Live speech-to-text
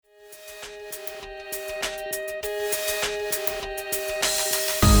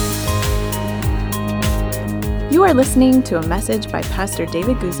You are listening to a message by Pastor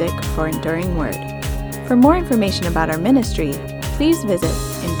David Guzik for Enduring Word. For more information about our ministry, please visit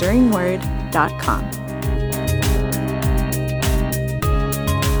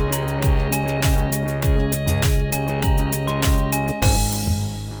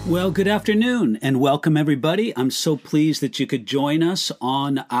Well, good afternoon and welcome everybody. I'm so pleased that you could join us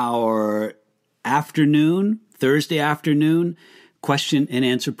on our Thursday afternoon question and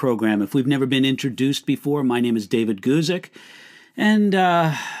answer program. If we've never been introduced before, my name is David Guzik, and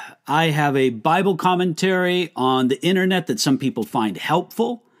I have a Bible commentary on the internet that some people find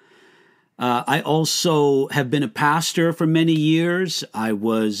helpful. I also have been a pastor for many years. I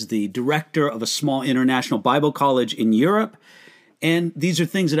was the director of a small international Bible college in Europe. And these are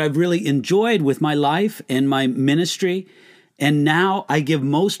things that I've really enjoyed with my life and my ministry. And now I give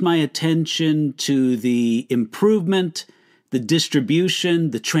most of my attention to the improvement, the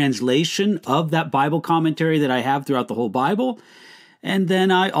distribution, the translation of that Bible commentary that I have throughout the whole Bible. And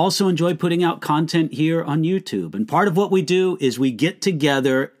then I also enjoy putting out content here on YouTube. And part of what we do is we get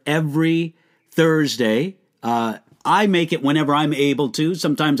together every Thursday. I make it whenever I'm able to.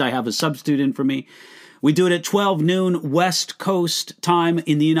 Sometimes I have a substitute in for me. We do it at 12 noon West Coast time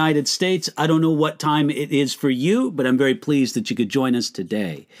in the United States. I don't know what time it is for you, but I'm very pleased that you could join us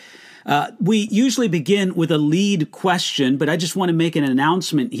today. We usually begin with a lead question, but I just want to make an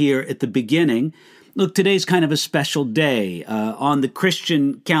announcement here at the beginning. Look, today's kind of a special day. On the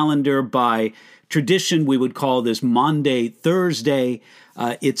Christian calendar, by tradition, we would call this Maundy Thursday.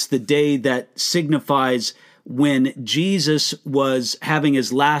 It's the day that signifies when Jesus was having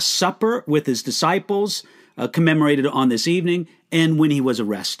his Last Supper with his disciples, commemorated on this evening, and when he was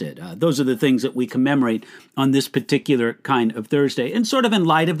arrested. Those are the things that we commemorate on this particular kind of Thursday. And sort of in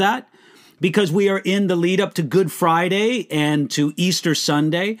light of that, because we are in the lead up to Good Friday and to Easter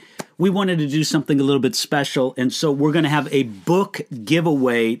Sunday, we wanted to do something a little bit special, and so we're going to have a book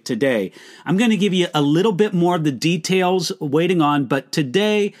giveaway today. I'm going to give you a little bit more of the details waiting on, but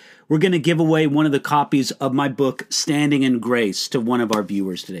today we're going to give away one of the copies of my book, Standing in Grace, to one of our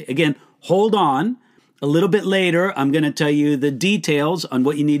viewers today. Again, hold on. A little bit later, I'm going to tell you the details on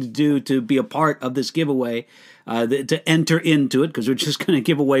what you need to do to be a part of this giveaway, to enter into it, because we're just going to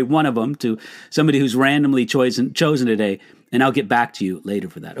give away one of them to somebody who's randomly chosen today, and I'll get back to you later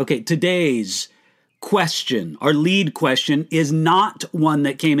for that. Okay, today's question, our lead question, is not one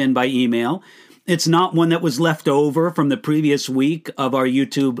that came in by email. It's not one that was left over from the previous week of our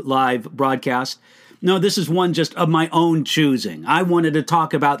YouTube live broadcast. No, this is one just of my own choosing. I wanted to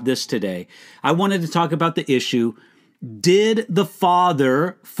talk about this today. I wanted to talk about the issue, did the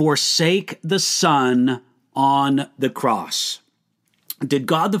Father forsake the Son on the cross? Did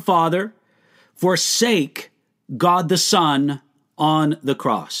God the Father forsake God the Son on the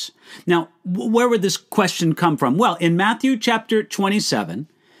cross? Now, where would this question come from? Well, in Matthew chapter 27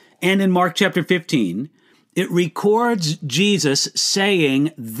 and in Mark chapter 15, it records Jesus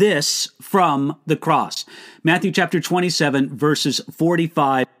saying this from the cross. Matthew chapter 27, verses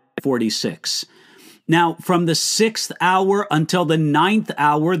 45 to 46. Now, from the 6th hour until the 9th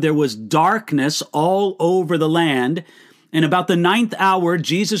hour, there was darkness all over the land. And about the 9th hour,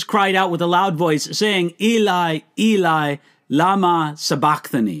 Jesus cried out with a loud voice, saying, Eli, Eli, lama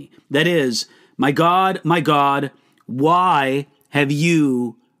sabachthani. That is, my God, why have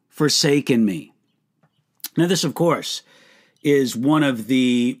you forsaken me? Now, this, of course, is one of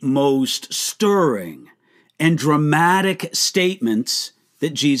the most stirring and dramatic statements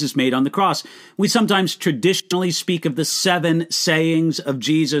that Jesus made on the cross. We sometimes traditionally speak of the 7 sayings of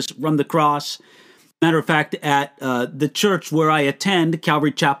Jesus from the cross. Matter of fact, at the church where I attend,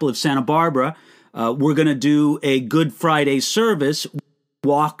 Calvary Chapel of Santa Barbara, we're going to do a Good Friday service,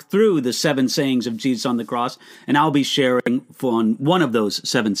 walk through the 7 sayings of Jesus on the cross, and I'll be sharing on one of those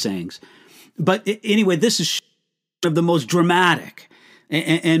 7 sayings. But anyway, this is one of the most dramatic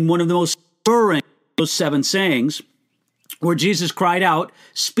and one of the most stirring of those 7 sayings, where Jesus cried out,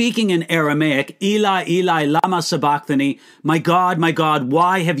 speaking in Aramaic, Eli, Eli, lama sabachthani, my God,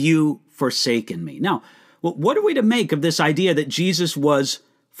 why have you forsaken me? Now, what are we to make of this idea that Jesus was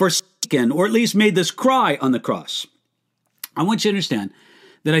forsaken, or at least made this cry on the cross? I want you to understand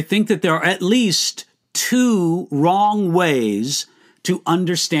that I think that there are at least 2 wrong ways to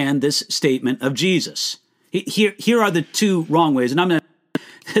understand this statement of Jesus. Here are the 2 wrong ways, and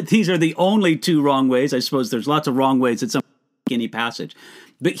these are the only 2 wrong ways. I suppose there's lots of wrong ways at some any passage.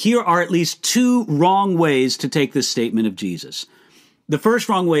 But here are at least 2 wrong ways to take this statement of Jesus. The first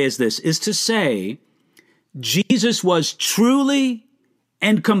wrong way is this, is to say Jesus was truly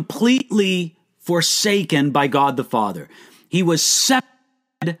and completely forsaken by God the Father. He was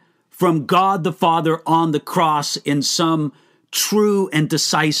separated from God the Father on the cross in some true and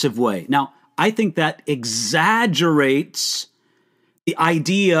decisive way. Now, I think that exaggerates the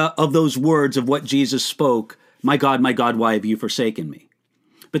idea of those words of what Jesus spoke, my God, why have you forsaken me?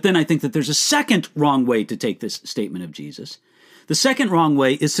 But then I think that there's a second wrong way to take this statement of Jesus. The second wrong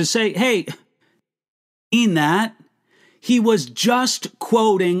way is to say, hey, in that, he was just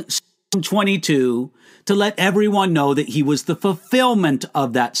quoting Psalm 22 to let everyone know that he was the fulfillment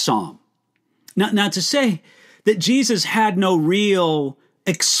of that psalm. Now to say that Jesus had no real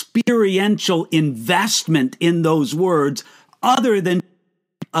experiential investment in those words other than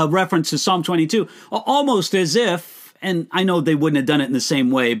a reference to Psalm 22, almost as if, and I know they wouldn't have done it in the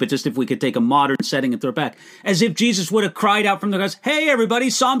same way, but just if we could take a modern setting and throw it back, as if Jesus would have cried out from the cross, hey, everybody,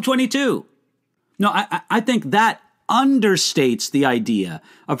 Psalm 22. No, I think that understates the idea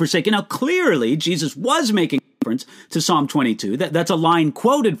of forsaking. Now, clearly, Jesus was making reference to Psalm 22. That's a line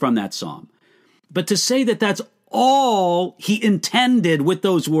quoted from that psalm. But to say that that's all he intended with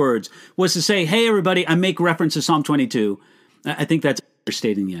those words was to say, hey, everybody, I make reference to Psalm 22. I think that's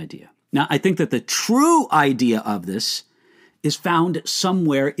understating the idea. Now, I think that the true idea of this is found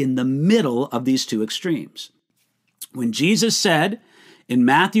somewhere in the middle of these two extremes. When Jesus said in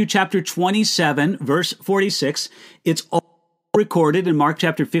Matthew chapter 27, verse 46, it's all recorded in Mark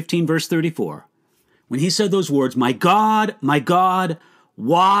chapter 15, verse 34. When he said those words, my God,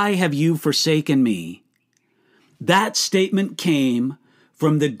 why have you forsaken me? That statement came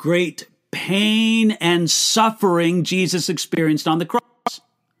from the great pain and suffering Jesus experienced on the cross.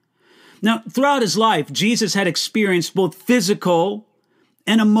 Now, throughout his life, Jesus had experienced both physical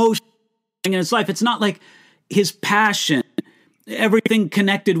and emotional in his life. It's not like his passion, everything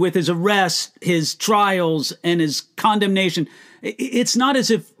connected with his arrest, his trials, and his condemnation. It's not as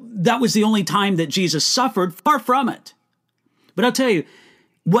if that was the only time that Jesus suffered. Far from it. But I'll tell you,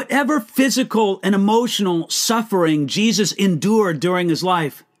 whatever physical and emotional suffering Jesus endured during his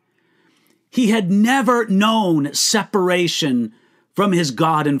life, he had never known separation from his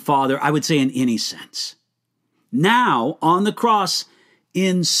God and Father, I would say, in any sense. Now, on the cross,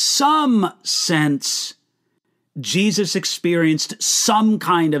 in some sense, Jesus experienced some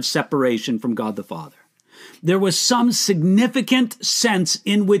kind of separation from God the Father. There was some significant sense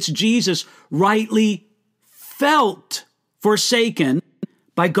in which Jesus rightly felt forsaken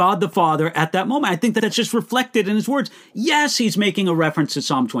by God the Father at that moment. I think that that's just reflected in his words. Yes, he's making a reference to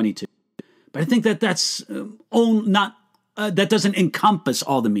Psalm 22, but I think that that's that doesn't encompass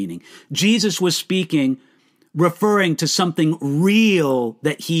all the meaning. Jesus was speaking, referring to something real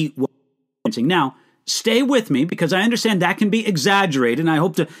that he was experiencing. Now, stay with me, because I understand that can be exaggerated, and I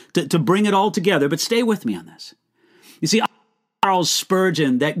hope to bring it all together, but stay with me on this. You see, Charles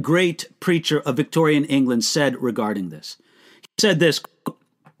Spurgeon, that great preacher of Victorian England, said regarding this. He said this,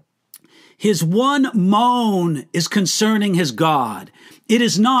 his one moan is concerning his God. It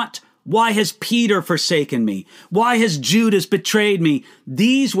is not, why has Peter forsaken me? Why has Judas betrayed me?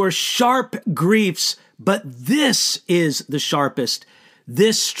 These were sharp griefs, but this is the sharpest.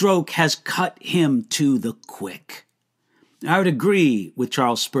 This stroke has cut him to the quick. I would agree with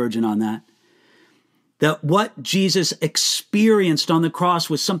Charles Spurgeon on that what Jesus experienced on the cross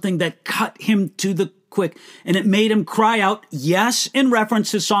was something that cut him to the quick, and it made him cry out, yes, in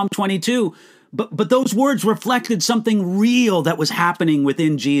reference to Psalm 22, but those words reflected something real that was happening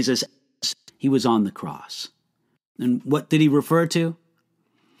within Jesus as he was on the cross. And what did he refer to?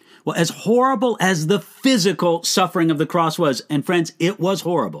 Well, as horrible as the physical suffering of the cross was, and friends, it was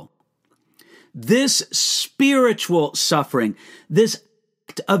horrible, this spiritual suffering, this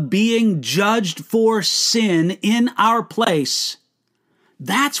act of being judged for sin in our place,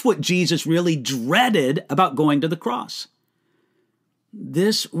 that's what Jesus really dreaded about going to the cross.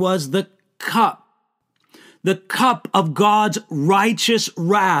 This was the cup of God's righteous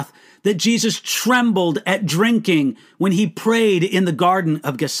wrath that Jesus trembled at drinking when he prayed in the Garden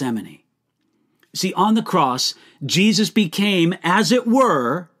of Gethsemane. See, on the cross, Jesus became, as it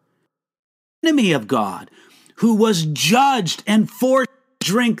were, enemy of God, who was judged and forced to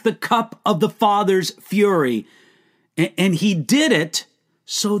drink the cup of the Father's fury. And he did it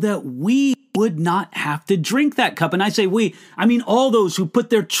so that we would not have to drink that cup. And I say we, I mean all those who put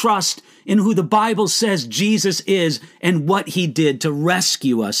their trust in who the Bible says Jesus is and what he did to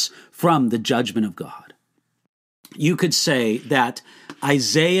rescue us from the judgment of God. You could say that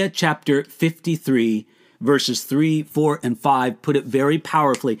Isaiah chapter 53, verses 3, 4, and 5 put it very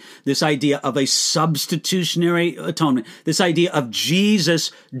powerfully. This idea of a substitutionary atonement, this idea of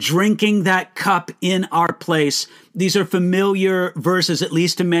Jesus drinking that cup in our place. These are familiar verses, at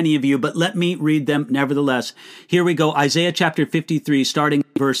least to many of you, but let me read them nevertheless. Here we go. Isaiah chapter 53, starting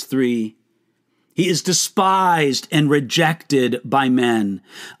verse 3. He is despised and rejected by men,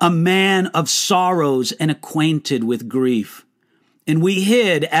 a man of sorrows and acquainted with grief. And we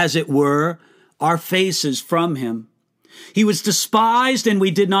hid, as it were, our faces from him. He was despised and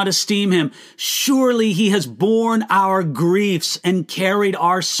we did not esteem him. Surely he has borne our griefs and carried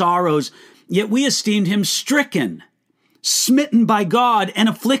our sorrows, yet we esteemed him stricken, smitten by God and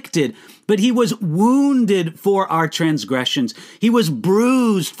afflicted. But he was wounded for our transgressions. He was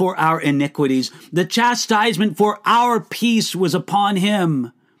bruised for our iniquities. The chastisement for our peace was upon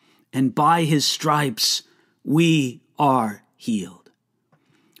him, and by his stripes we are healed.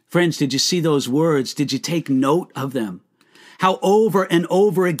 Friends, did you see those words? Did you take note of them? How over and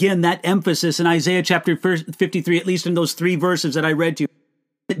over again that emphasis in Isaiah chapter 53, at least in those 3 verses that I read to you,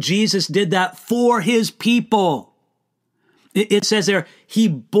 that Jesus did that for his people. It says there, he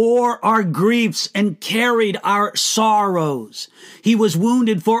bore our griefs and carried our sorrows. He was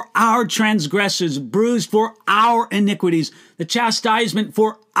wounded for our transgressions, bruised for our iniquities. The chastisement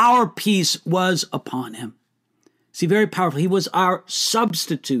for our peace was upon him. See, very powerful. He was our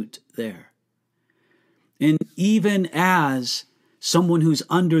substitute there. And even as someone who's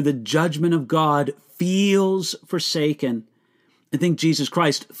under the judgment of God feels forsaken, I think Jesus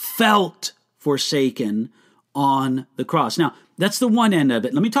Christ felt forsaken on the cross. Now, that's the one end of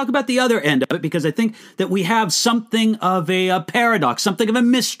it. Let me talk about the other end of it, because I think that we have something of a paradox, something of a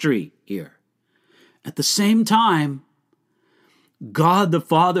mystery here. At the same time, God the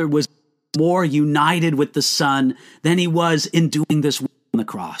Father was more united with the Son than he was in doing this on the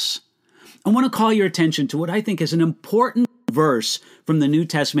cross. I want to call your attention to what I think is an important verse from the New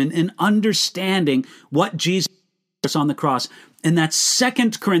Testament in understanding what Jesus did on the cross. And that's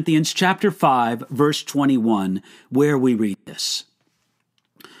 2 Corinthians chapter 5, verse 21, where we read this.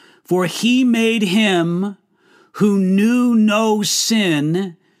 For he made him who knew no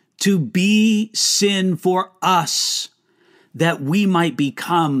sin to be sin for us, that we might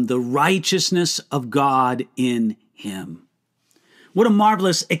become the righteousness of God in him. What a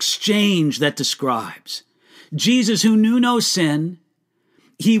marvelous exchange that describes. Jesus, who knew no sin,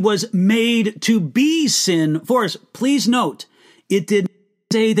 he was made to be sin for us. Please note, it did not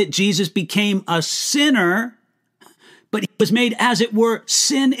say that Jesus became a sinner, but he was made, as it were,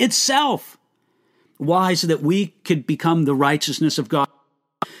 sin itself. Why? So that we could become the righteousness of God.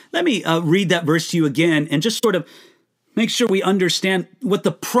 Let me read that verse to you again and just sort of make sure we understand what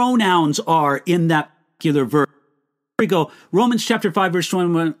the pronouns are in that particular verse. Here we go. Romans chapter 5, verse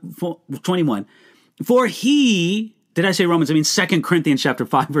 21. For he, did I say Romans? I mean 2 Corinthians chapter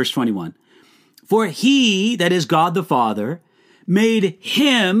 5, verse 21. For he, that is God the Father, made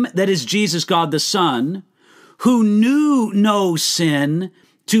him, that is Jesus, God the Son, who knew no sin,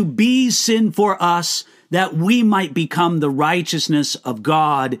 to be sin for us, that we might become the righteousness of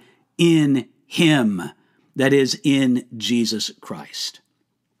God in him, that is, in Jesus Christ.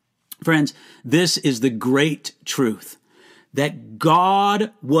 Friends, this is the great truth, that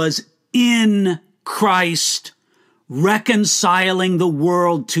God was in Christ, reconciling the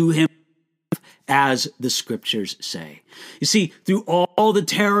world to him, as the scriptures say. You see, through all the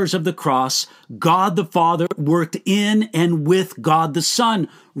terrors of the cross, God the Father worked in and with God the Son,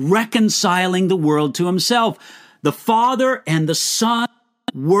 reconciling the world to himself. The Father and the Son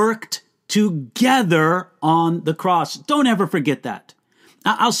worked together on the cross. Don't ever forget that.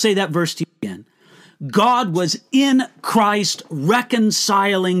 I'll say that verse to you again. God was in Christ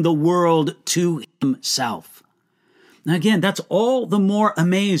reconciling the world to himself. Now again, that's all the more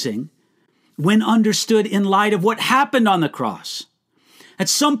amazing when understood in light of what happened on the cross. At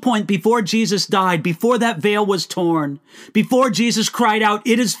some point before Jesus died, before that veil was torn, before Jesus cried out,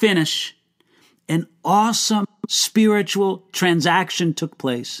 "It is finished," an awesome spiritual transaction took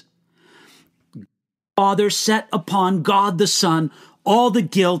place. Father set upon God the Son all the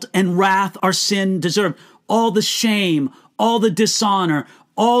guilt and wrath our sin deserved, all the shame, all the dishonor,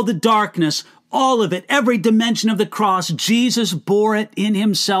 all the darkness, all of it, every dimension of the cross. Jesus bore it in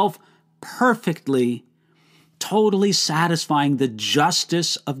himself perfectly, totally satisfying the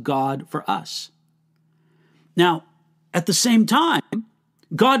justice of God for us. Now, at the same time,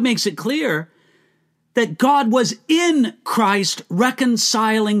 God makes it clear that God was in Christ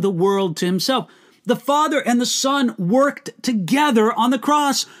reconciling the world to himself. The Father and the Son worked together on the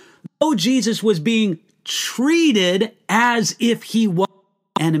cross. Though Jesus was being treated as if he was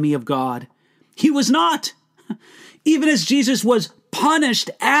an enemy of God, He was not. Even as Jesus was punished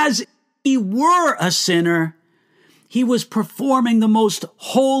as he were a sinner, he was performing the most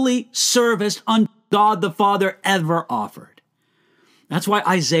holy service unto God the Father ever offered. That's why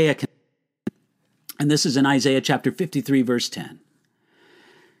Isaiah can, and this is in Isaiah chapter 53, verse 10.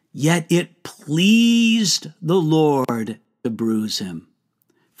 Yet it pleased the Lord to bruise him.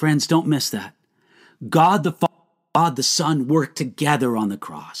 Friends, don't miss that. God the Father, God the Son worked together on the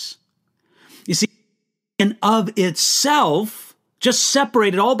cross. You see, in of itself, just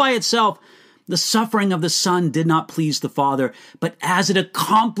separated all by itself, the suffering of the Son did not please the Father, but as it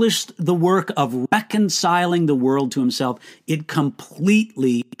accomplished the work of reconciling the world to himself, it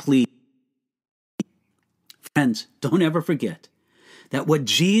completely pleased. Friends, don't ever forget that what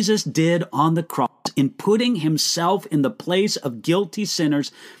Jesus did on the cross in putting himself in the place of guilty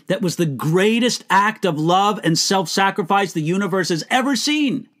sinners, that was the greatest act of love and self-sacrifice the universe has ever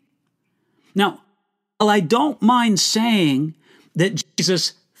seen. Now, while I don't mind saying that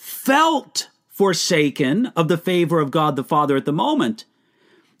Jesus felt forsaken of the favor of God the Father at the moment,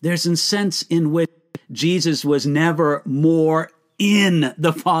 there's a sense in which Jesus was never more in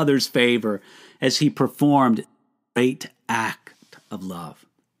the Father's favor as he performed a great act of love.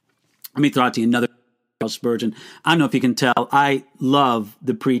 Let me throw out to you another Charles Spurgeon. I don't know if you can tell, I love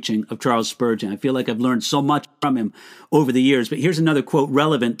the preaching of Charles Spurgeon. I feel like I've learned so much from him over the years. But here's another quote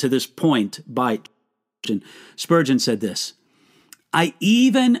relevant to this point by Spurgeon. Spurgeon said this: I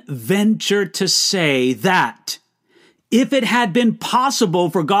even venture to say that if it had been possible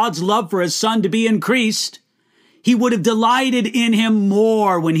for God's love for his Son to be increased, he would have delighted in him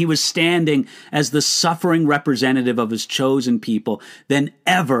more when he was standing as the suffering representative of his chosen people than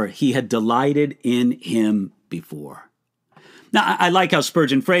ever he had delighted in him before. Now, I like how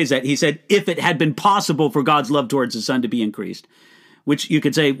Spurgeon phrased that. He said, if it had been possible for God's love towards his Son to be increased, which you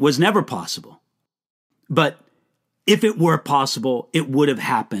could say was never possible. But if it were possible, it would have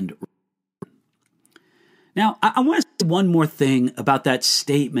happened. Now, I want to say one more thing about that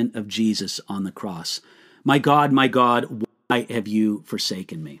statement of Jesus on the cross. My God, why have you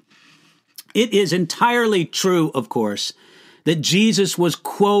forsaken me? It is entirely true, of course, that Jesus was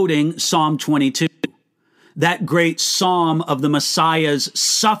quoting Psalm 22, that great psalm of the Messiah's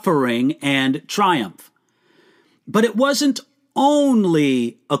suffering and triumph. But it wasn't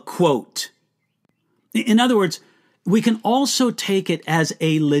only a quote. In other words, we can also take it as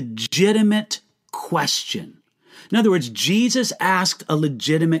a legitimate question. In other words, Jesus asked a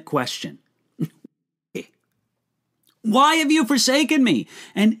legitimate question. Why have you forsaken me?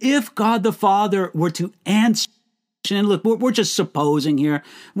 And if God the Father were to answer, and look, we're just supposing here,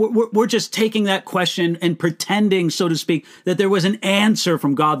 we're just taking that question and pretending, so to speak, that there was an answer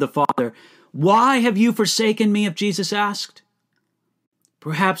from God the Father. Why have you forsaken me, if Jesus asked?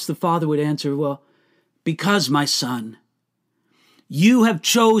 Perhaps the Father would answer, well, because, my Son, you have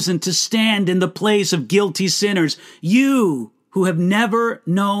chosen to stand in the place of guilty sinners. You who have never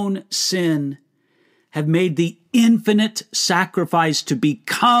known sin have made the infinite sacrifice to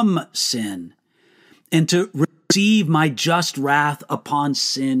become sin and to receive my just wrath upon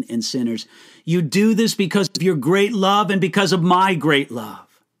sin and sinners. You do this because of your great love and because of my great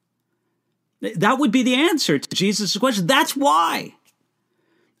love. That would be the answer to Jesus' question. That's why.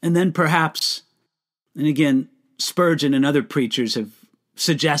 And then perhaps, and again, Spurgeon and other preachers have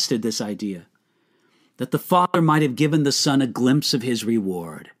suggested this idea, that the Father might have given the Son a glimpse of his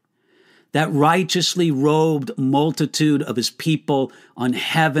reward. That righteously robed multitude of his people on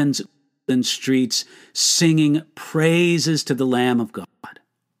heaven's streets singing praises to the Lamb of God.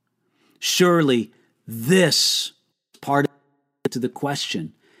 Surely this part to the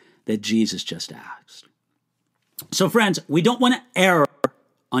question that Jesus just asked. So friends, we don't want to err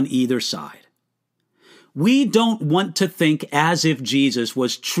on either side. We don't want to think as if Jesus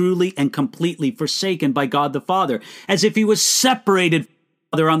was truly and completely forsaken by God the Father, as if he was separated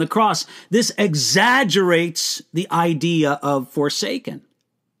on the cross. This exaggerates the idea of forsaken.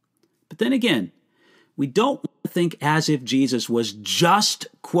 But then again, we don't think as if Jesus was just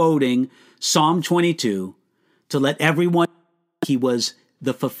quoting Psalm 22 to let everyone know he was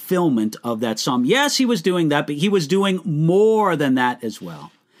the fulfillment of that psalm. Yes, he was doing that, but he was doing more than that as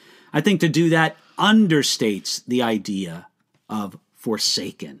well. I think to do that understates the idea of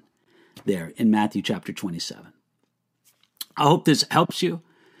forsaken there in Matthew chapter 27. I hope this helps you.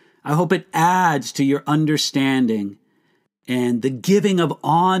 I hope it adds to your understanding and the giving of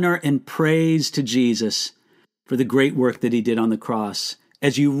honor and praise to Jesus for the great work that he did on the cross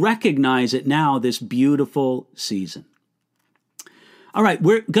as you recognize it now this beautiful season. All right,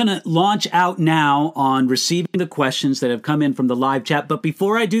 we're going to launch out now on receiving the questions that have come in from the live chat. But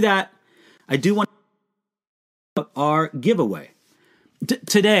before I do that, I do want to our giveaway.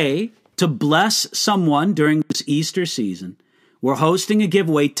 Today, to bless someone during this Easter season, we're hosting a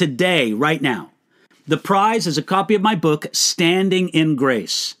giveaway today, right now. The prize is a copy of my book, Standing in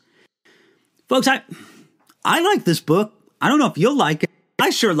Grace. Folks, I like this book. I don't know if you'll like it. I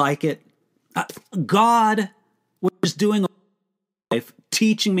sure like it. God was doing life,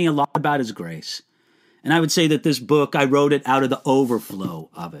 teaching me a lot about his grace. And I would say that this book, I wrote it out of the overflow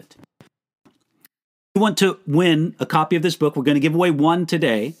of it. If you want to win a copy of this book, we're going to give away one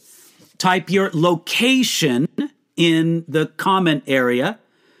today. Type your location in the comment area.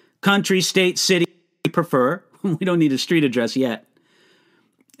 Country, state, city, you prefer. We don't need a street address yet.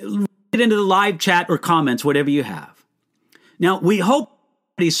 Get into the live chat or comments, whatever you have. Now, we hope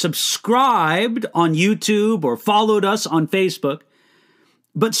you subscribed on YouTube or followed us on Facebook.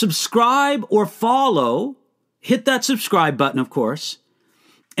 But subscribe or follow, hit that subscribe button, of course.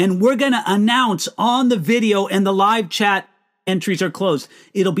 And we're going to announce on the video and the live chat entries are closed.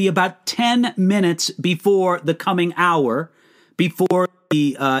 It'll be about 10 minutes before the coming hour, before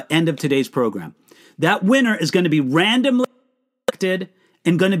the end of today's program. That winner is going to be randomly selected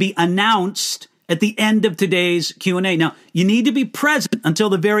and going to be announced at the end of today's Q&A. Now, you need to be present until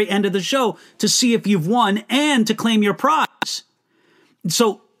the very end of the show to see if you've won and to claim your prize.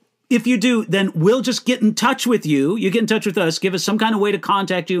 So if you do, then we'll just get in touch with you. You get in touch with us, give us some kind of way to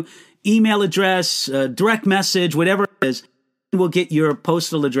contact you, email address, direct message, whatever it is. We'll get your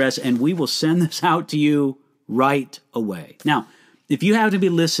postal address and we will send this out to you right away. Now, if you happen to be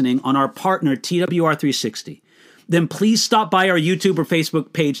listening on our partner, TWR360, then please stop by our YouTube or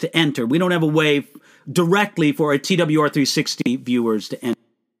Facebook page to enter. We don't have a way directly for our TWR360 viewers to enter.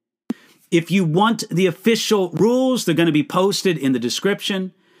 If you want the official rules, they're going to be posted in the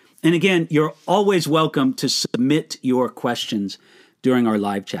description. And again, you're always welcome to submit your questions during our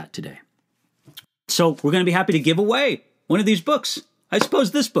live chat today. So we're going to be happy to give away one of these books. I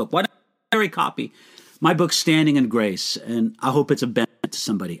suppose this book. Why not carry a copy? My book, Standing in Grace. And I hope it's a benefit to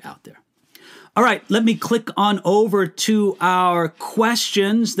somebody out there. All right, let me click on over to our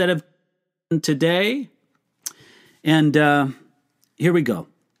questions that have come today. And here we go.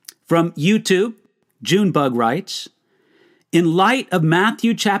 From YouTube, Junebug writes, in light of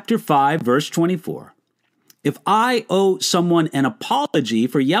Matthew chapter 5, verse 24, if I owe someone an apology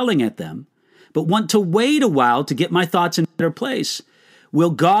for yelling at them, but want to wait a while to get my thoughts in a better place, will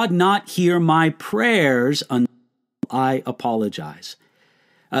God not hear my prayers until I apologize?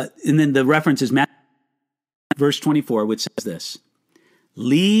 And then the reference is Matthew verse 24, which says this,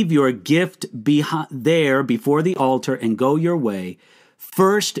 leave your gift there before the altar and go your way.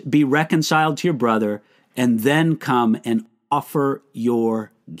 First be reconciled to your brother, and then come and offer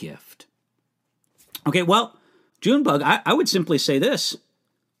your gift. Okay, well, Junebug, I would simply say this.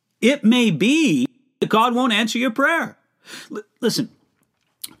 It may be that God won't answer your prayer. Listen,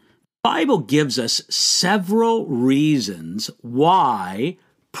 the Bible gives us several reasons why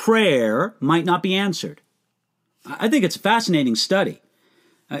prayer might not be answered. I think it's a fascinating study.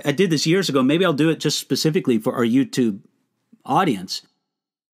 I did this years ago. Maybe I'll do it just specifically for our YouTube audience.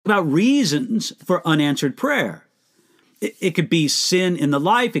 About reasons for unanswered prayer. It could be sin in the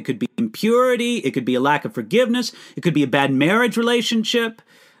life. It could be impurity. It could be a lack of forgiveness. It could be a bad marriage relationship.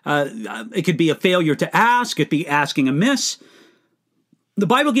 It could be a failure to ask. It could be asking amiss. The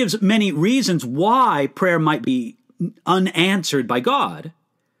Bible gives many reasons why prayer might be unanswered by God.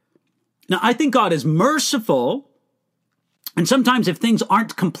 Now, I think God is merciful, and sometimes if things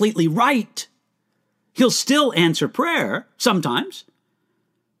aren't completely right, he'll still answer prayer, sometimes.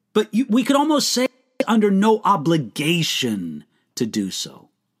 But we could almost say under no obligation to do so.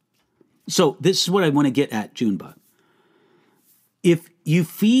 So this is what I want to get at, Junebug. If you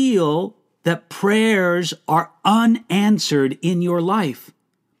feel that prayers are unanswered in your life,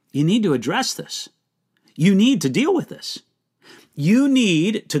 you need to address this. You need to deal with this. You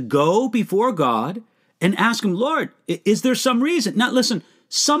need to go before God and ask him, Lord, is there some reason? Now, listen,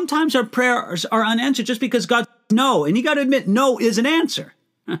 sometimes our prayers are unanswered just because God says no. And you got to admit, no is an answer.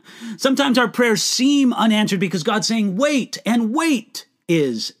 Sometimes our prayers seem unanswered because God's saying wait, and wait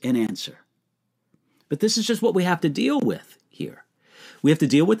is an answer. But this is just what we have to deal with here. We have to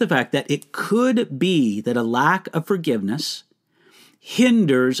deal with the fact that it could be that a lack of forgiveness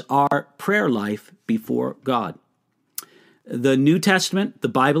hinders our prayer life before God. The New Testament, the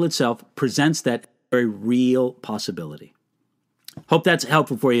Bible itself, presents that very real possibility. Hope that's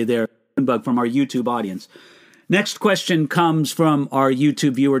helpful for you there, Bug, from our YouTube audience. Next question comes from our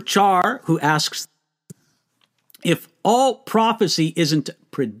YouTube viewer, Char, who asks, if all prophecy isn't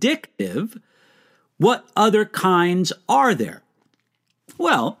predictive, what other kinds are there?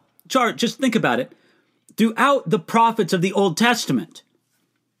 Well, chart, just think about it. Throughout the prophets of the Old Testament,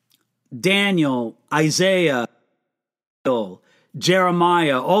 Daniel, Isaiah,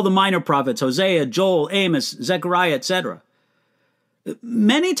 Jeremiah, all the minor prophets, Hosea, Joel, Amos, Zechariah, etc.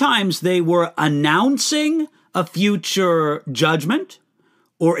 Many times they were announcing a future judgment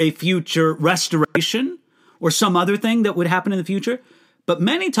or a future restoration or some other thing that would happen in the future. But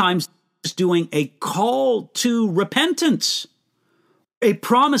many times it's doing a call to repentance, a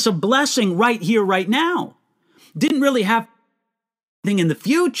promise of blessing right here, right now. Didn't really have anything in the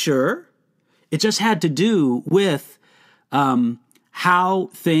future. It just had to do with how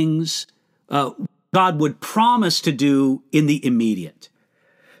things God would promise to do in the immediate.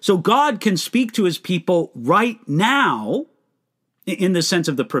 So God can speak to his people right now in the sense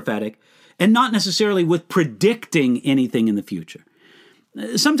of the prophetic, and not necessarily with predicting anything in the future.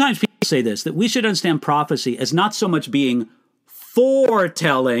 Sometimes people say this, that we should understand prophecy as not so much being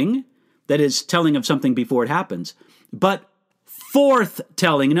foretelling, that is, telling of something before it happens, but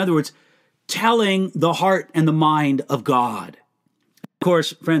forthtelling. In other words, telling the heart and the mind of God. Of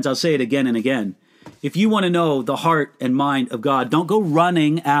course, friends, I'll say it again and again. If you want to know the heart and mind of God, don't go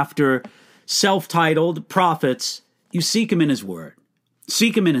running after self-titled prophets. You seek him in his word.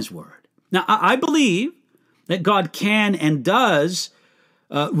 Seek him in his word. Now, I believe that God can and does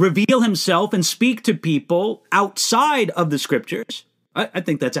reveal himself and speak to people outside of the scriptures. I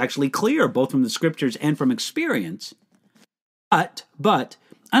think that's actually clear, both from the scriptures and from experience. But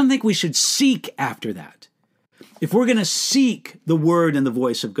I don't think we should seek after that. If we're going to seek the word and the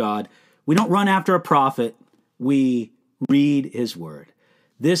voice of God, we don't run after a prophet. We read his word.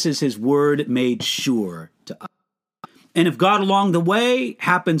 This is his word made sure to us. And if God along the way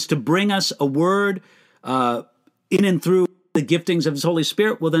happens to bring us a word in and through the giftings of his Holy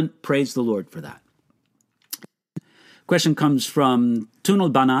Spirit, well then praise the Lord for that. Question comes from Tunal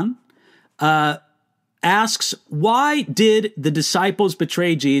Banan. Asks, why did the disciples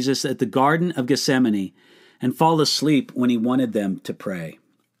betray Jesus at the Garden of Gethsemane and fall asleep when he wanted them to pray?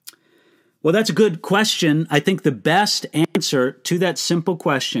 Well, that's a good question. I think the best answer to that simple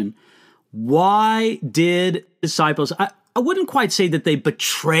question, why did disciples, I wouldn't quite say that they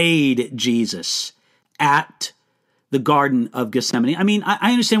betrayed Jesus at the Garden of Gethsemane. I mean,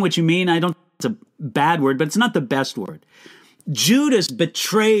 I understand what you mean. I don't think it's a bad word, but it's not the best word. Judas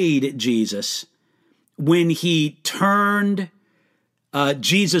betrayed Jesus when he turned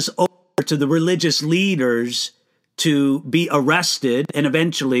Jesus over to the religious leaders to be arrested and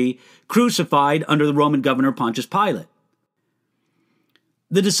eventually crucified under the Roman governor Pontius Pilate.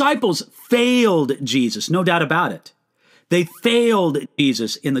 The disciples failed Jesus, no doubt about it. They failed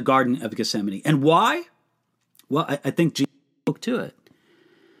Jesus in the Garden of Gethsemane. And why? Well, I think Jesus spoke to it.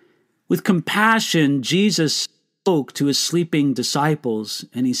 With compassion, Jesus spoke to his sleeping disciples,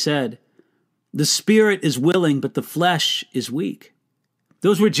 and he said, "The spirit is willing, but the flesh is weak."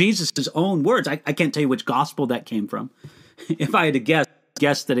 Those were Jesus' own words. I can't tell you which gospel that came from. If I had to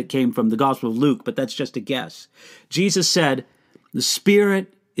guess that it came from the Gospel of Luke, but that's just a guess. Jesus said, "The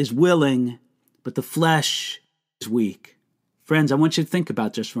spirit is willing, but the flesh is weak." Friends, I want you to think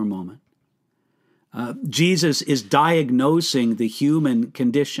about this for a moment. Jesus is diagnosing the human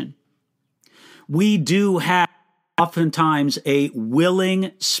condition. We do have oftentimes a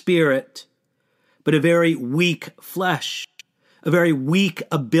willing spirit, but a very weak flesh, a very weak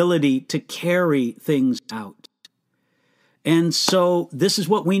ability to carry things out. And so this is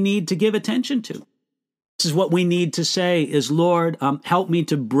what we need to give attention to. This is what we need to say is, Lord, help me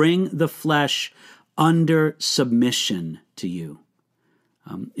to bring the flesh under submission to you.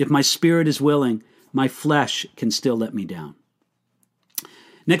 If my spirit is willing, my flesh can still let me down.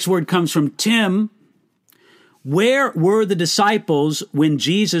 Next word comes from Tim. Where were the disciples when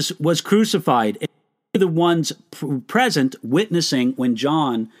Jesus was crucified? And were the ones present witnessing when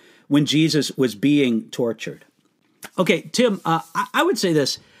Jesus was being tortured? Okay, Tim, I would say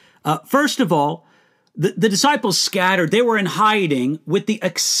this. First of all, the disciples scattered. They were in hiding, with the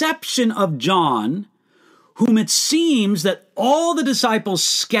exception of John, whom it seems that all the disciples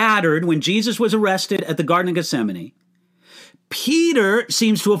scattered when Jesus was arrested at the Garden of Gethsemane. Peter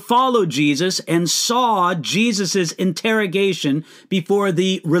seems to have followed Jesus and saw Jesus' interrogation before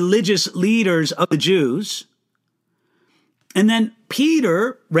the religious leaders of the Jews. And then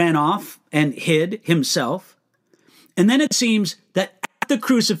Peter ran off and hid himself. And then it seems that at the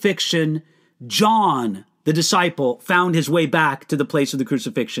crucifixion, John, the disciple, found his way back to the place of the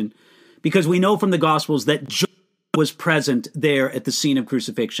crucifixion, because we know from the Gospels that John was present there at the scene of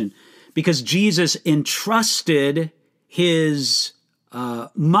crucifixion, because Jesus entrusted his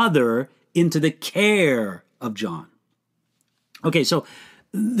mother into the care of John. Okay, so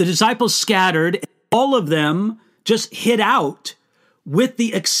the disciples scattered. All of them just hid out, with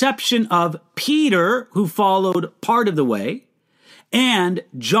the exception of Peter, who followed part of the way, and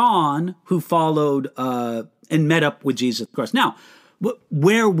John, who followed and met up with Jesus Christ. Now,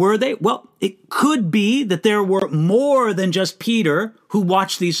 where were they? Well, it could be that there were more than just Peter who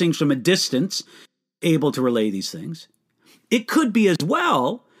watched these things from a distance, able to relay these things. It could be as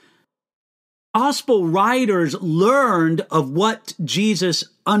well gospel writers learned of what Jesus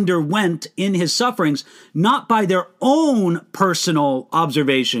underwent in his sufferings, not by their own personal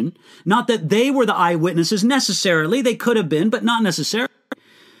observation, not that they were the eyewitnesses necessarily. They could have been, but not necessarily.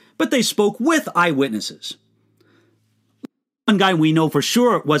 But they spoke with eyewitnesses. One guy we know for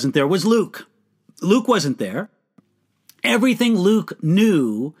sure wasn't there was Luke. Luke wasn't there. Everything Luke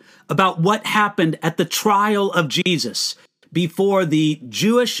knew about what happened at the trial of Jesus before the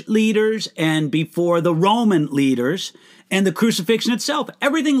Jewish leaders and before the Roman leaders and the crucifixion itself,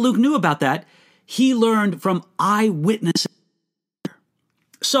 everything Luke knew about that, he learned from eyewitnesses.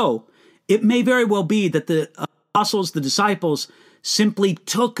 So it may very well be that the apostles, the disciples, simply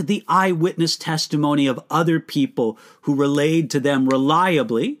took the eyewitness testimony of other people who relayed to them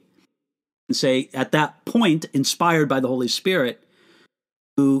reliably, and say, at that point, inspired by the Holy Spirit,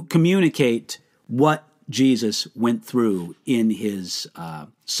 to communicate what Jesus went through in his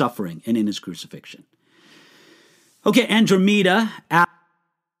suffering and in his crucifixion. Okay, Andromeda asked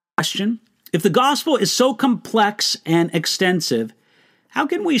a question. If the gospel is so complex and extensive, how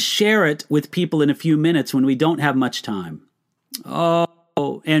can we share it with people in a few minutes when we don't have much time?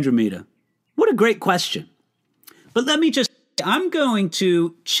 Oh, Andromeda, what a great question. But let me just, I'm going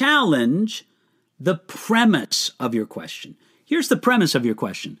to challenge the premise of your question. Here's the premise of your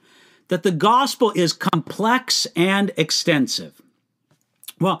question, that the gospel is complex and extensive.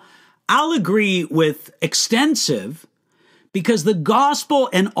 Well, I'll agree with extensive because the gospel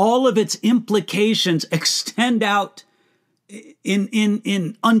and all of its implications extend out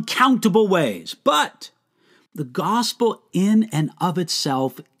in uncountable ways. But the gospel in and of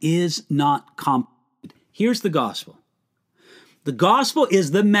itself is not complicated. Here's the gospel. The gospel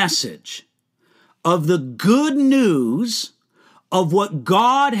is the message of the good news of what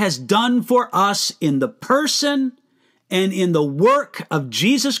God has done for us in the person and in the work of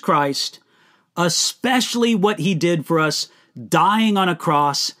Jesus Christ, especially what he did for us, dying on a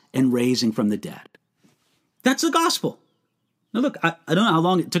cross and raising from the dead. That's the gospel. Now look, I don't know how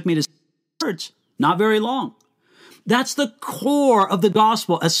long it took me to say words. Not very long. That's the core of the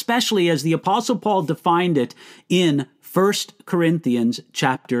gospel, especially as the Apostle Paul defined it in 1 Corinthians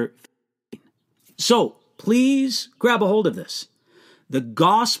chapter 15. So please grab a hold of this. The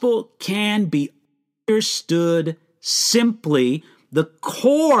gospel can be understood simply. The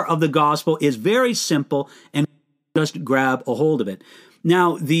core of the gospel is very simple, and just grab a hold of it.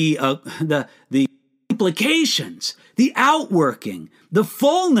 Now, the implications, the outworking, the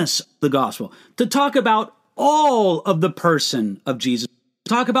fullness of the gospel, to talk about all of the person of Jesus,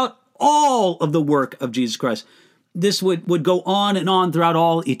 talk about all of the work of Jesus Christ. This would go on and on throughout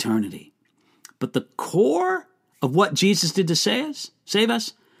all eternity. But the core of what Jesus did to save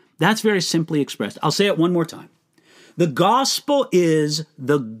us, that's very simply expressed. I'll say it one more time. The gospel is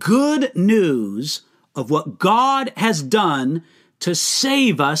the good news of what God has done to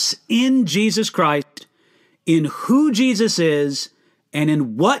save us in Jesus Christ, in who Jesus is, and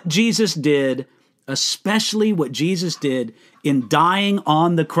in what Jesus did, especially what Jesus did in dying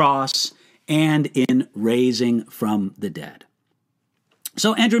on the cross and in raising from the dead.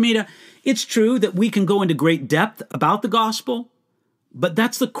 So, Andromeda, it's true that we can go into great depth about the gospel, but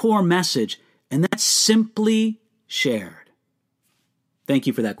that's the core message, and that's simply shared. Thank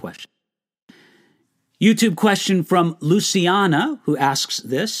you for that question. YouTube question from Luciana, who asks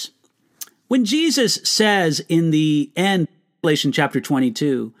this. When Jesus says in the end of Revelation chapter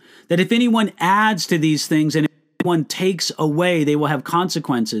 22, that if anyone adds to these things and if anyone takes away, they will have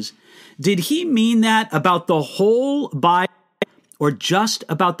consequences, did he mean that about the whole Bible or just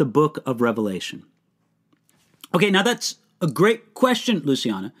about the book of Revelation? Okay, now that's a great question,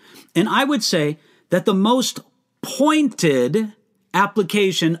 Luciana. And I would say that the most pointed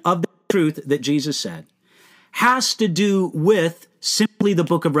application of the truth that Jesus said has to do with simply the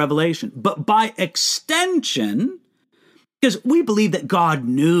book of Revelation. But by extension, because we believe that God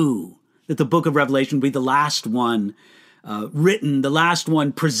knew that the book of Revelation would be the last one written, the last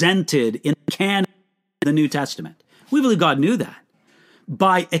one presented in the canon of the New Testament. We believe God knew that.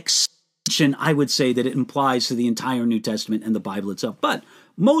 By extension, I would say that it implies to the entire New Testament and the Bible itself. But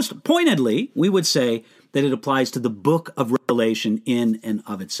most pointedly, we would say that it applies to the book of Revelation in and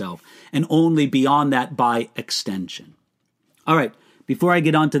of itself, and only beyond that by extension. All right, before I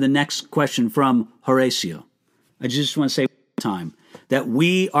get on to the next question from Horatio, I just want to say one time that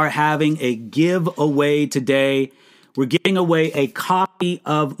we are having a giveaway today. We're giving away a copy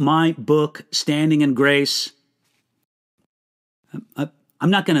of my book, Standing in Grace. I'm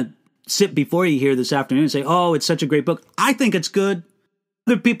not going to sit before you here this afternoon and say, oh, it's such a great book. I think it's good.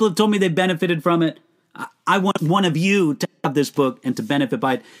 Other people have told me they benefited from it. I want one of you to have this book and to benefit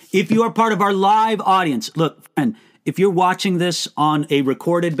by it. If you are part of our live audience, look, friend, if you're watching this on a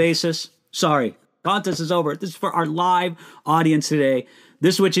recorded basis, sorry, contest is over. This is for our live audience today.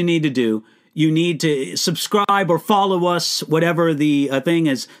 This is what you need to do. You need to subscribe or follow us, whatever the thing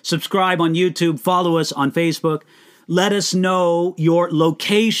is. Subscribe on YouTube, follow us on Facebook. Let us know your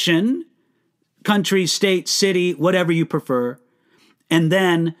location, country, state, city, whatever you prefer. And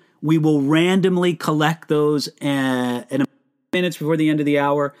then we will randomly collect those in minutes before the end of the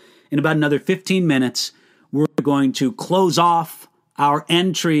hour. In about another 15 minutes, we're going to close off our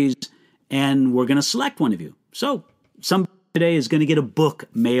entries and we're going to select one of you. So somebody today is going to get a book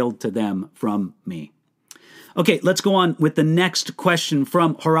mailed to them from me. Okay, let's go on with the next question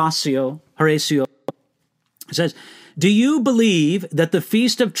from Horatio. It says, do you believe that the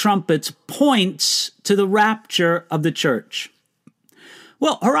Feast of Trumpets points to the rapture of the church?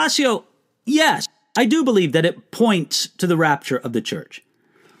 Well, Horatio, yes, I do believe that it points to the rapture of the church.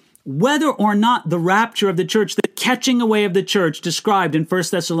 Whether or not the rapture of the church, the catching away of the church described in 1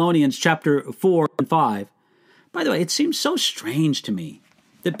 Thessalonians chapter 4 and 5. By the way, it seems so strange to me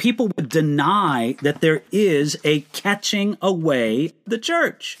that people would deny that there is a catching away of the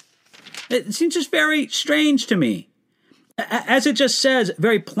church. It seems just very strange to me. As it just says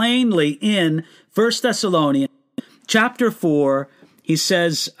very plainly in 1 Thessalonians chapter 4, he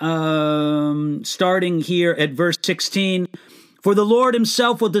says, starting here at verse 16, for the Lord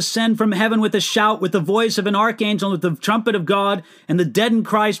himself will descend from heaven with a shout, with the voice of an archangel, with the trumpet of God, and the dead in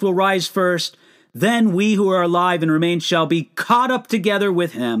Christ will rise first. Then we who are alive and remain shall be caught up together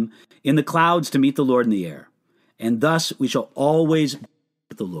with him in the clouds to meet the Lord in the air. And thus we shall always be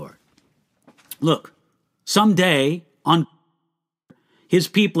with the Lord. Look, someday on his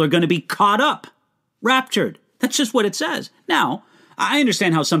people are going to be caught up, raptured. That's just what it says. Now, I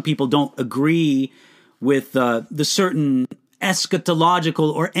understand how some people don't agree with the certain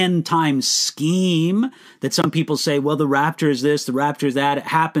eschatological or end-time scheme that some people say, well, the rapture is this, the rapture is that, it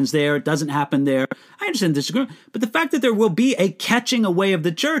happens there, it doesn't happen there. I understand this, but the fact that there will be a catching away of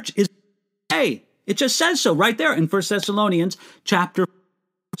the church is, hey, it just says so right there in 1 Thessalonians chapter,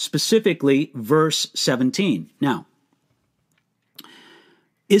 specifically verse 17. Now,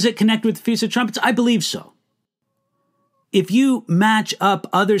 is it connected with the Feast of Trumpets? I believe so. If you match up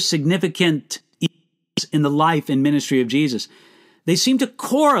other significant events in the life and ministry of Jesus, they seem to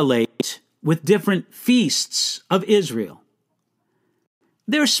correlate with different feasts of Israel.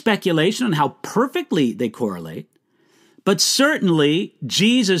 There's speculation on how perfectly they correlate, but certainly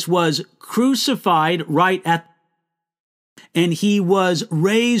Jesus was crucified right at, and he was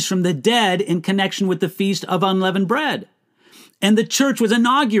raised from the dead in connection with the Feast of Unleavened Bread. And the church was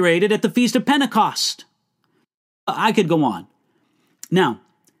inaugurated at the Feast of Pentecost. I could go on. Now,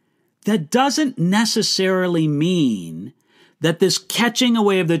 that doesn't necessarily mean that this catching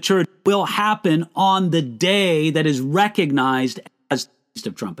away of the church will happen on the day that is recognized as the Feast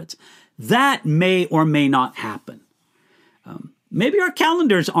of Trumpets. That may or may not happen. Maybe our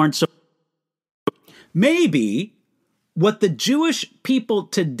calendars aren't so. Maybe what the Jewish people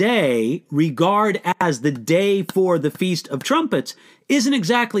today regard as the day for the Feast of Trumpets isn't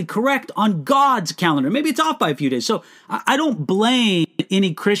exactly correct on God's calendar. Maybe it's off by a few days. So I don't blame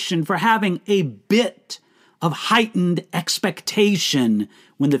any Christian for having a bit of heightened expectation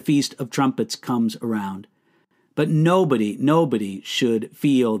when the Feast of Trumpets comes around. But nobody should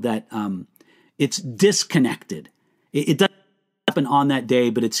feel that it's disconnected. It doesn't happen on that day,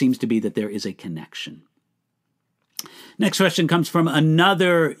 but it seems to be that there is a connection. Next question comes from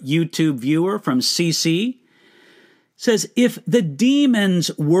another YouTube viewer from CC. Says, if the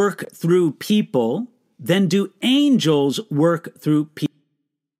demons work through people, then do angels work through people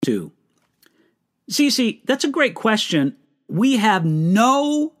too? CC, that's a great question. We have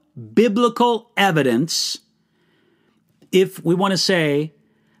no biblical evidence, if we want to say,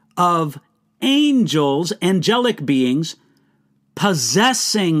 of angels, angelic beings,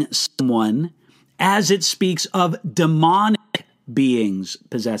 possessing someone as it speaks of demonic beings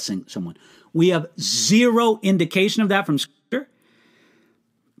possessing someone. We have zero indication of that from Scripture.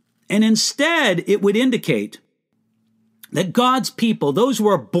 And instead, it would indicate that God's people, those who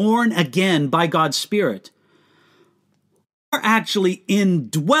are born again by God's Spirit, are actually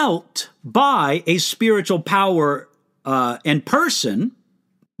indwelt by a spiritual power and person,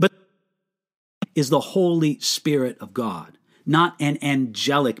 but is the Holy Spirit of God, not an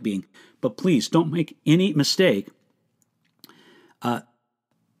angelic being. But please don't make any mistake.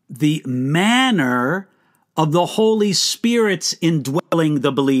 The manner of the Holy Spirit's indwelling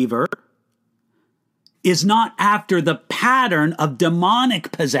the believer is not after the pattern of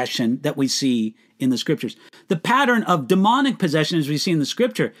demonic possession that we see in the scriptures. The pattern of demonic possession, as we see in the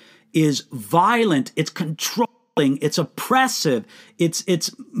scripture, is violent, it's controlling, it's oppressive,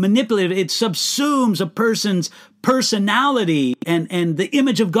 it's manipulative, it subsumes a person's personality, and the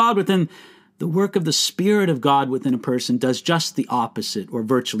image of God within the work of the Spirit of God within a person does just the opposite, or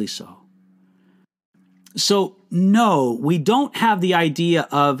virtually so. So, no, we don't have the idea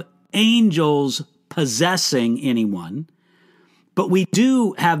of angels possessing anyone, but we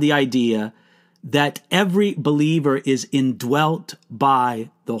do have the idea that every believer is indwelt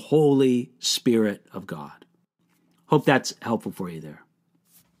by the Holy Spirit of God. Hope that's helpful for you there.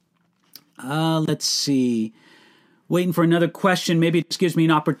 Let's see. Waiting for another question. Maybe it just gives me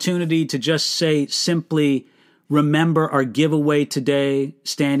an opportunity to just say simply, remember our giveaway today,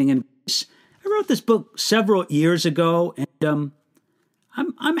 Standing in Grace. I wrote this book several years ago, and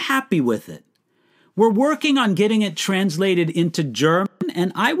I'm happy with it. We're working on getting it translated into German,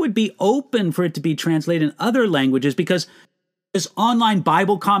 and I would be open for it to be translated in other languages, because this online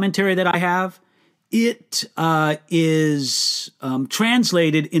Bible commentary that I have, it is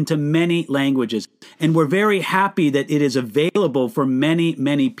translated into many languages, and we're very happy that it is available for many,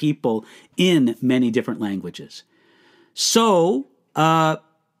 many people in many different languages. So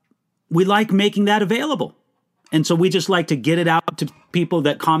we like making that available. And so we just like to get it out to people,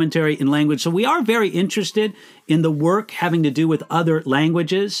 that commentary in language. So we are very interested in the work having to do with other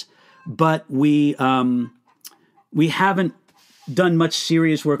languages, but we haven't done much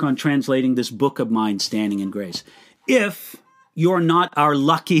serious work on translating this book of mine, Standing in Grace. If you're not our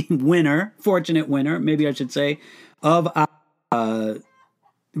lucky winner, fortunate winner, maybe I should say, of our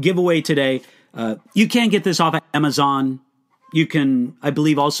giveaway today, you can get this off of Amazon. You can, I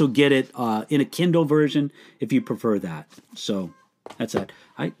believe, also get it in a Kindle version if you prefer that. So that's that.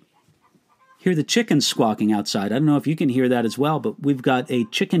 I hear the chickens squawking outside. I don't know if you can hear that as well, but we've got a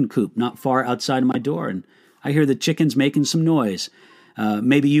chicken coop not far outside of my door, and I hear the chickens making some noise.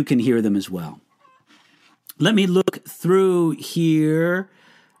 Maybe you can hear them as well. Let me look through here.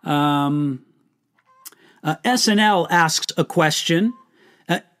 SNL asks a question.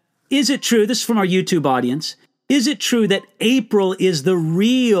 Is it true, this is from our YouTube audience, is it true that April is the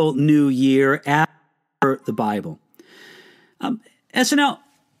real New Year after the Bible? SNL,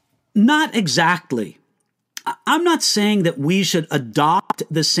 not exactly. I'm not saying that we should adopt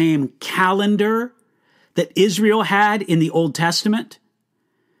the same calendar that Israel had in the Old Testament.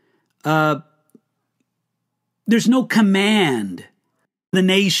 There's no command for the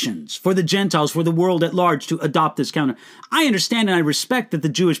nations, for the Gentiles, for the world at large to adopt this calendar. I understand and I respect that the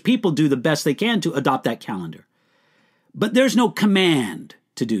Jewish people do the best they can to adopt that calendar. But there's no command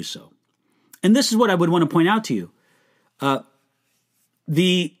to do so. And this is what I would want to point out to you.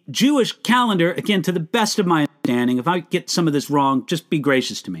 The Jewish calendar, again, to the best of my understanding, if I get some of this wrong, just be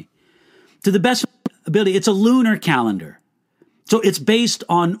gracious to me. To the best of my ability, it's a lunar calendar. So it's based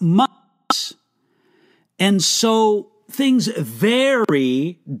on months. And so things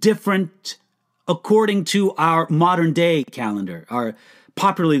vary different according to our modern day calendar, our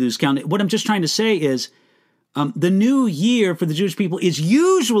popularly used calendar. What I'm just trying to say is the new year for the Jewish people is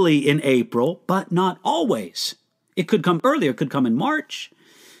usually in April, but not always. It could come earlier, it could come in March.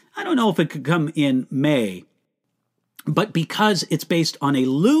 I don't know if it could come in May. But because it's based on a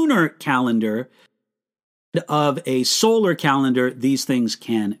lunar calendar of a solar calendar, these things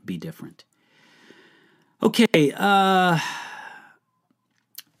can be different. Okay,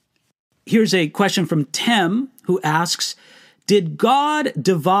 here's a question from Tim, who asks, did God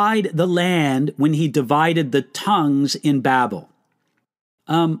divide the land when he divided the tongues in Babel?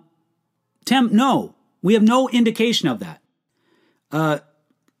 Tim, no. We have no indication of that.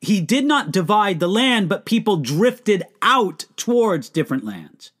 He did not divide the land, but people drifted out towards different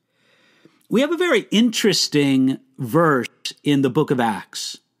lands. We have a very interesting verse in the book of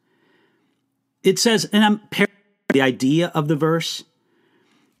Acts. It says, and I'm paraphrasing the idea of the verse,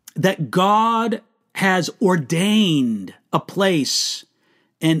 that God has ordained a place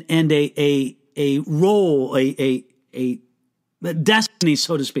and a role, a destiny,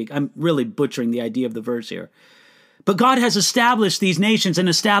 so to speak. I'm really butchering the idea of the verse here. But God has established these nations and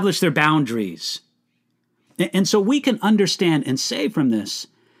established their boundaries. And so we can understand and say from this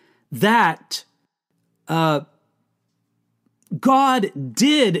that God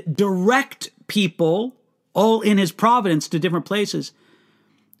did direct people all in his providence to different places.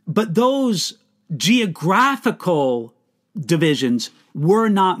 But those geographical divisions were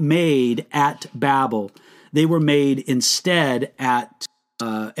not made at Babel. They were made instead at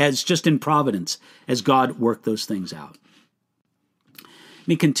as just in providence, as God worked those things out. Let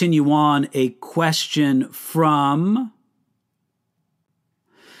me continue on. A question from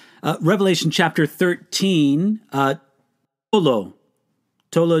Revelation chapter 13. Tolo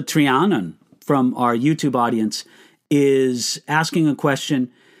Trianon from our YouTube audience is asking a question.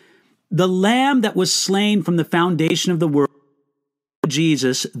 The lamb that was slain from the foundation of the world,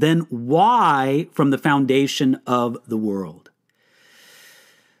 Jesus, then why from the foundation of the world?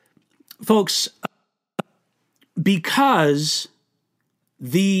 Folks, because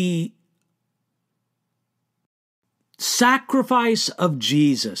the sacrifice of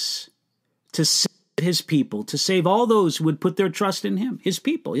Jesus to save his people, to save all those who would put their trust in him, his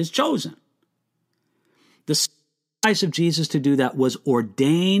people, his chosen. The sacrifice of Jesus to do that was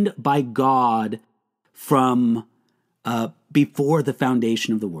ordained by God from before the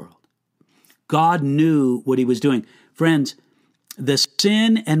foundation of the world. God knew what he was doing. Friends, the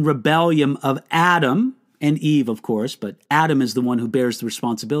sin and rebellion of Adam and Eve, of course, but Adam is the one who bears the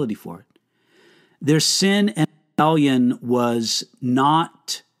responsibility for it. Their sin and rebellion was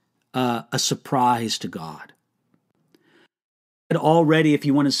not a surprise to God. It already, if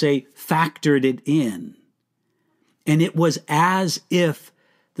you want to say, factored it in. And it was as if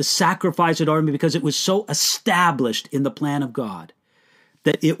the sacrifice had already been, because it was so established in the plan of God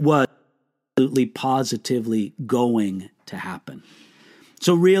that it was absolutely positively going to happen.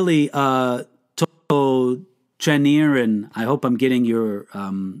 So really, Tolo Chanirin, I hope I'm getting your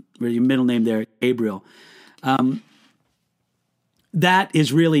middle name there, Gabriel. That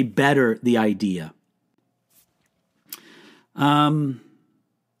is really better the idea.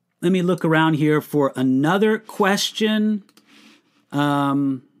 Let me look around here for another question.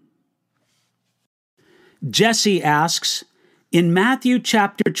 Jesse asks, in Matthew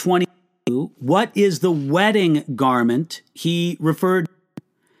chapter 22, what is the wedding garment he referred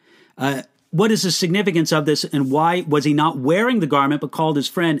to? What is the significance of this, and why was he not wearing the garment but called his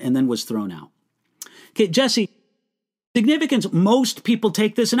friend and then was thrown out? Okay, Jesse, significance, most people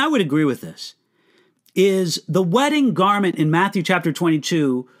take this, and I would agree with this, is the wedding garment in Matthew chapter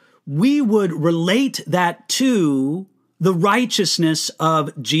 22, we would relate that to the righteousness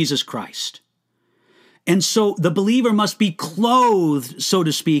of Jesus Christ. And so the believer must be clothed, so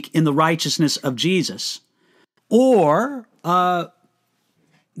to speak, in the righteousness of Jesus, or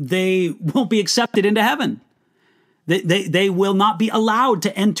they won't be accepted into heaven. They will not be allowed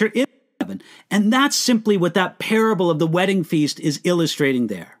to enter into heaven. And that's simply what that parable of the wedding feast is illustrating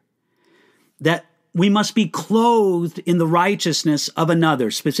there. That we must be clothed in the righteousness of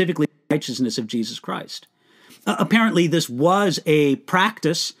another, specifically the righteousness of Jesus Christ. Apparently, this was a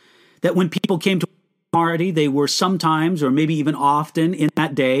practice that when people came to a party, they were sometimes, or maybe even often in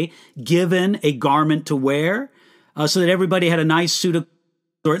that day, given a garment to wear so that everybody had a nice suit of,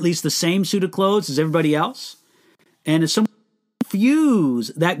 or at least the same suit of clothes as everybody else. And if someone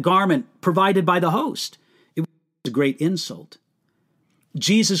refused that garment provided by the host, it was a great insult.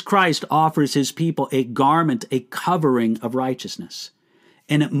 Jesus Christ offers his people a garment, a covering of righteousness,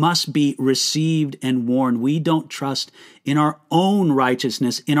 and it must be received and worn. We don't trust in our own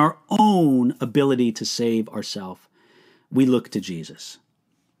righteousness, in our own ability to save ourselves. We look to Jesus.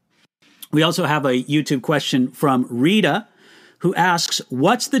 We also have a YouTube question from Rita, who asks,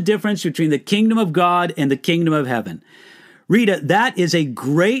 what's the difference between the kingdom of God and the kingdom of heaven? Rita, that is a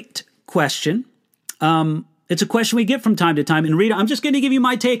great question. It's a question we get from time to time. And Rita, I'm just going to give you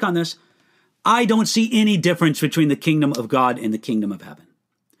my take on this. I don't see any difference between the kingdom of God and the kingdom of heaven.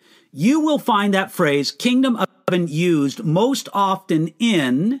 You will find that phrase, kingdom of heaven, used most often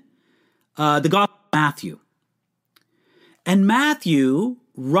in the Gospel of Matthew. And Matthew,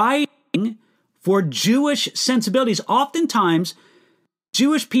 writing for Jewish sensibilities, oftentimes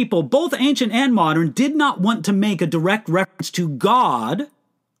Jewish people, both ancient and modern, did not want to make a direct reference to God.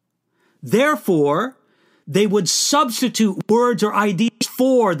 Therefore, they would substitute words or ideas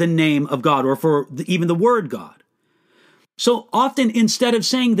for the name of God, or for even the word God. So often, instead of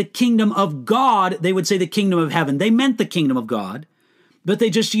saying the kingdom of God, they would say the kingdom of heaven. They meant the kingdom of God, but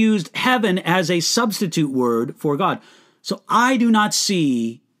they just used heaven as a substitute word for God. So I do not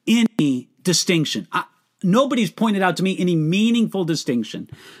see any distinction. Nobody's pointed out to me any meaningful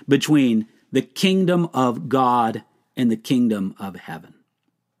distinction between the kingdom of God and the kingdom of heaven.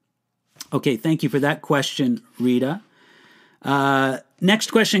 Okay, thank you for that question, Rita.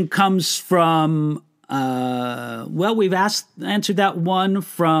 Next question comes from Well, we've answered that one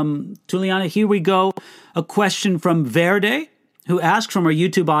from Tuliana. Here we go. A question from Verde, who asked from our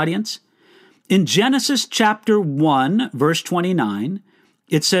YouTube audience. In Genesis chapter 1, verse 29,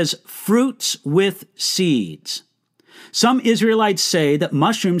 it says, fruits with seeds. Some Israelites say that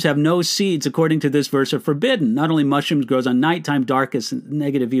mushrooms have no seeds, according to this verse, are forbidden. Not only mushrooms grows on nighttime, darkest,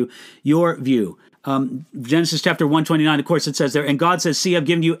 negative view. Your view. Genesis chapter 129, of course, it says there, and God says, see, I've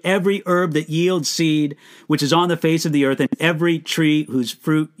given you every herb that yields seed, which is on the face of the earth, and every tree whose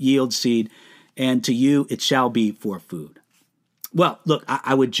fruit yields seed, and to you it shall be for food. Well, look,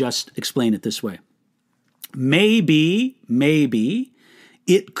 I would just explain it this way. Maybe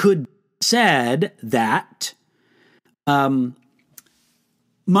it could be said that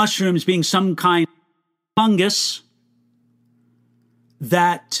mushrooms being some kind of fungus,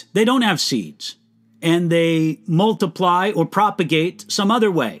 that they don't have seeds and they multiply or propagate some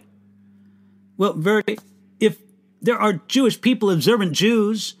other way. Well, if there are Jewish people, observant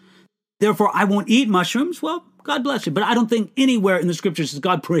Jews, therefore I won't eat mushrooms, well, God bless you. But I don't think anywhere in the scriptures does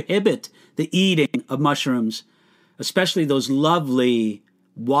God prohibit the eating of mushrooms, especially those lovely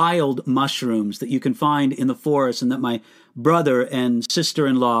wild mushrooms that you can find in the forest and that my brother and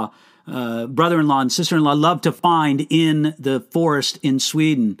sister-in-law and sister-in-law love to find in the forest in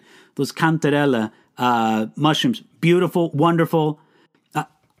Sweden. Those cantarella mushrooms, beautiful, wonderful.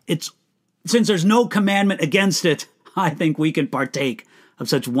 Since there's no commandment against it, I think we can partake of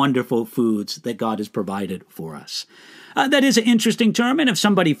such wonderful foods that God has provided for us. That is an interesting term, and if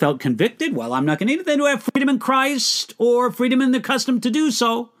somebody felt convicted, well, I'm not going to eat it, they do have freedom in Christ or freedom in the custom to do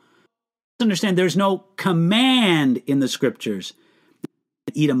so. Understand, there's no command in the scriptures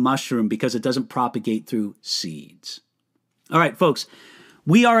to eat a mushroom because it doesn't propagate through seeds. All right, folks,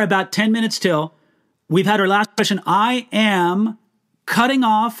 we are about 10 minutes till. We've had our last question. I am cutting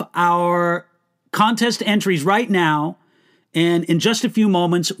off our contest entries right now, and in just a few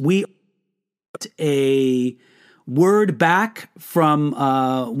moments, we get a word back from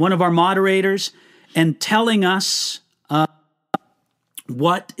one of our moderators and telling us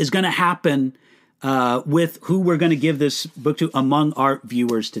what is going to happen with who we're going to give this book to among our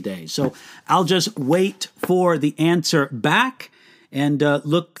viewers today. So I'll just wait for the answer back and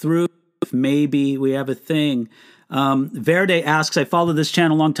look through if maybe we have a thing. Verde asks, I followed this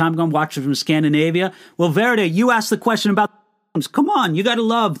channel a long time ago. I'm watching from Scandinavia. Well, Verde, you asked the question about mushrooms. Come on, you got to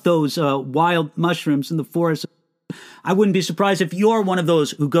love those wild mushrooms in the forest. I wouldn't be surprised if you're one of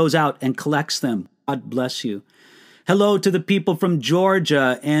those who goes out and collects them. God bless you. Hello to the people from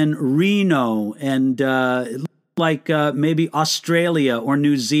Georgia and Reno and maybe Australia or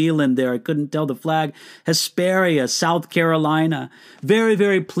New Zealand there. I couldn't tell the flag. Hesperia, South Carolina. Very,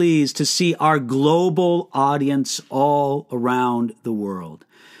 very pleased to see our global audience all around the world.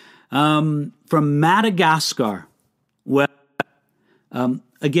 From Madagascar. Well,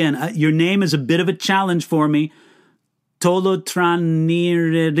 again, your name is a bit of a challenge for me.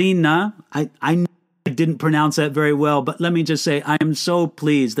 Tolotranirina. I didn't pronounce that very well, but let me just say I am so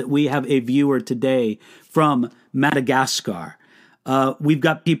pleased that we have a viewer today from Madagascar. We've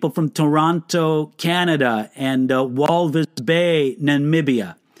got people from Toronto, Canada, and Walvis Bay,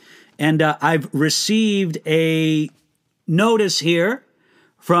 Namibia. And I've received a notice here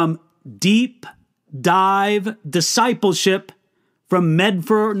from Deep Dive Discipleship from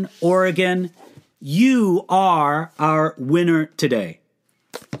Medford, Oregon. You are our winner today.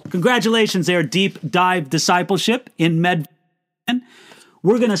 Congratulations there, Deep Dive Discipleship in Medford.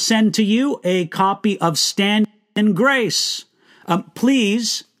 We're going to send to you a copy of Stand in Grace.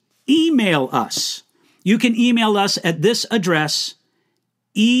 Please email us. You can email us at this address,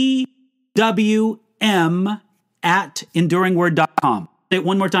 ewm@enduringword.com. Say it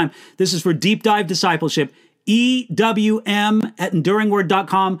one more time. This is for Deep Dive Discipleship.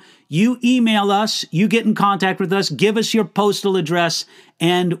 ewm@enduringword.com. You email us, you get in contact with us, give us your postal address,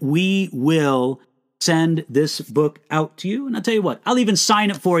 and we will send this book out to you. And I'll tell you what, I'll even sign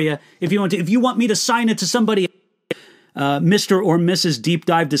it for you if you want to. If you want me to sign it to somebody, Mr. or Mrs. Deep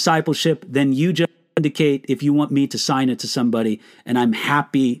Dive Discipleship, then you just indicate if you want me to sign it to somebody, and I'm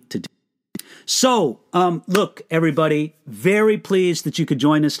happy to do it. So, look, everybody, very pleased that you could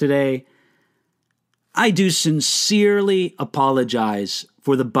join us today. I do sincerely apologize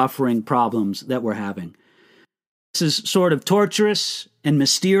for the buffering problems that we're having. This is sort of torturous and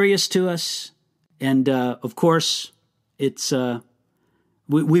mysterious to us. And, of course, it's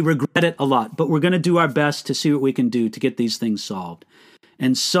we regret it a lot. But we're going to do our best to see what we can do to get these things solved.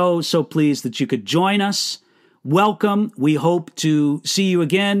 And so pleased that you could join us. Welcome. We hope to see you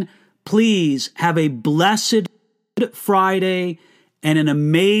again. Please have a blessed Friday and an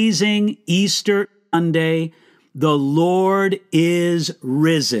amazing Easter Sunday. The Lord is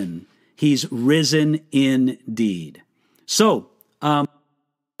risen. He's risen indeed. So, thank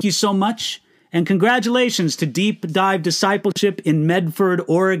you so much. And congratulations to Deep Dive Discipleship in Medford,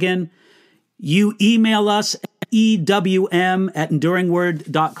 Oregon. You email us at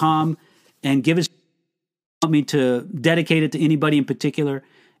ewm@enduringword.com and give us want me to dedicate it to anybody in particular,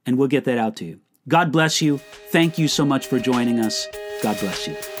 and we'll get that out to you. God bless you. Thank you so much for joining us. God bless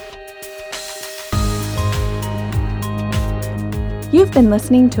you. You've been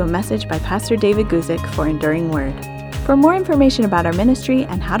listening to a message by Pastor David Guzik for Enduring Word. For more information about our ministry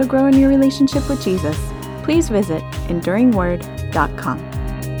and how to grow in your relationship with Jesus, please visit enduringword.com.